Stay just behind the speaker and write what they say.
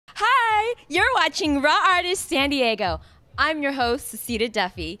Hi, you're watching Raw Artists San Diego. I'm your host, Cecita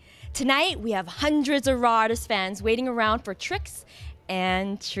Duffy. Tonight, we have hundreds of Raw Artists fans waiting around for tricks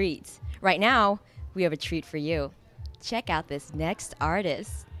and treats. Right now, we have a treat for you. Check out this next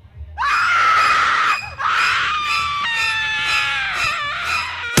artist.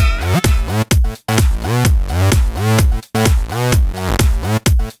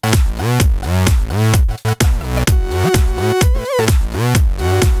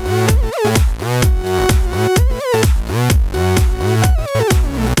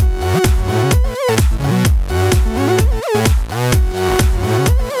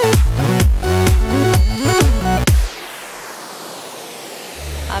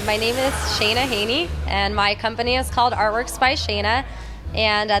 My name is SHANA HAYNIE, and my company is called Artworks by SHANA.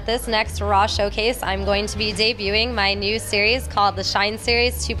 And at this next Raw Showcase, I'm going to be debuting my new series called the Shine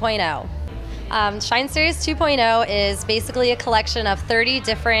Series 2.0. Shine Series 2.0 is basically a collection of 30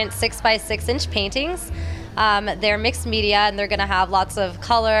 different 6x6 inch paintings. They're mixed media, and they're going to have lots of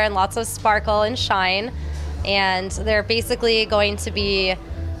color and lots of sparkle and shine. And they're basically going to be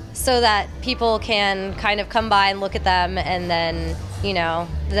so that people can kind of come by and look at them, and then, you know,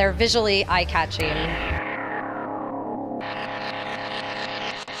 they're visually eye-catching.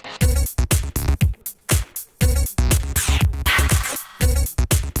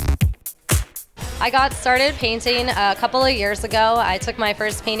 I got started painting a couple of years ago. I took my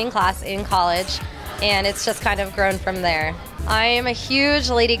first painting class in college, and it's just kind of grown from there. I am a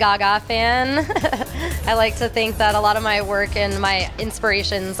huge Lady Gaga fan. I like to think that a lot of my work and my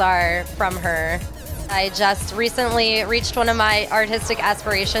inspirations are from her. I just recently reached one of my artistic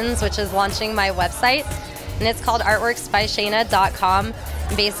aspirations, which is launching my website, and it's called artworksbyshana.com.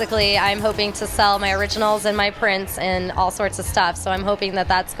 Basically, I'm hoping to sell my originals and my prints and all sorts of stuff, so I'm hoping that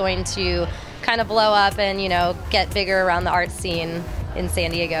that's going to kind of blow up and, you know, get bigger around the art scene in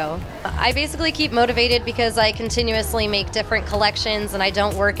San Diego. I basically keep motivated because I continuously make different collections and I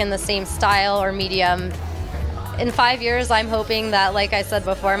don't work in the same style or medium. In 5 years, I'm hoping that, like I said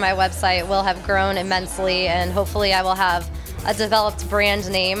before, my website will have grown immensely, and hopefully I will have a developed brand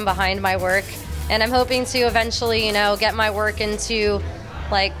name behind my work. And I'm hoping to eventually, you know, get my work into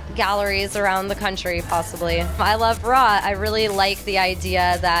like galleries around the country, possibly. I love Raw. I really like the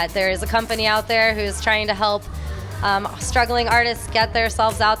idea that there is a company out there who's trying to help struggling artists get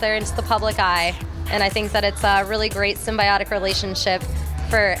themselves out there into the public eye. And I think that it's a really great symbiotic relationship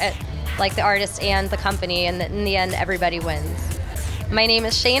for like the artist and the company, and in the end, everybody wins. My name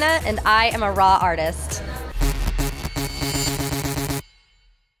is SHANA, and I am a Raw artist.